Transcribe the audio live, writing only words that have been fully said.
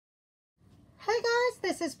Hey guys,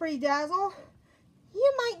 this is Dazzle.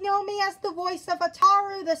 You might know me as the voice of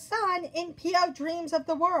Ataru the Sun in Piyo Dreams of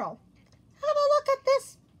the World. Have a look at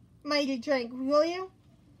this mighty drink, will you?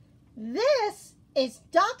 This is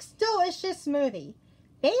Duck's Delicious Smoothie,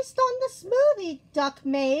 based on the smoothie Duck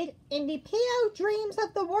made in the Piyo Dreams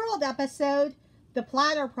of the World episode, The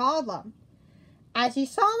Platter Problem. As you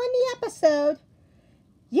saw in the episode,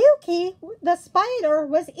 Yuki, the spider,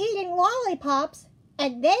 was eating lollipops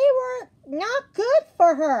and they were not good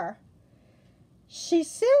for her. She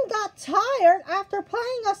soon got tired after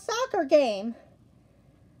playing a soccer game.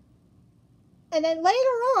 And then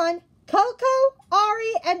later on, Coco,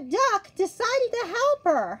 Ari, and Duck decided to help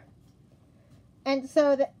her. And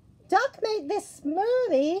so Duck made this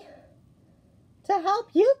smoothie to help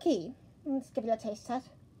Yuki. Let's give it a taste test.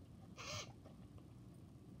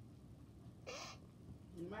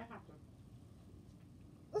 You might have to.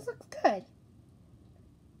 This looks good.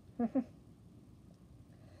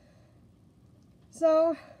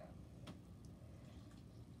 So,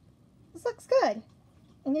 this looks good.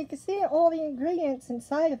 And you can see all the ingredients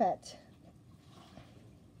inside of it.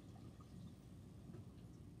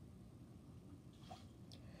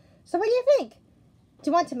 So what do you think?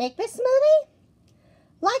 Do you want to make this smoothie?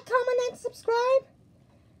 Like, comment, and subscribe.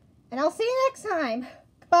 And I'll see you next time.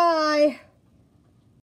 Bye.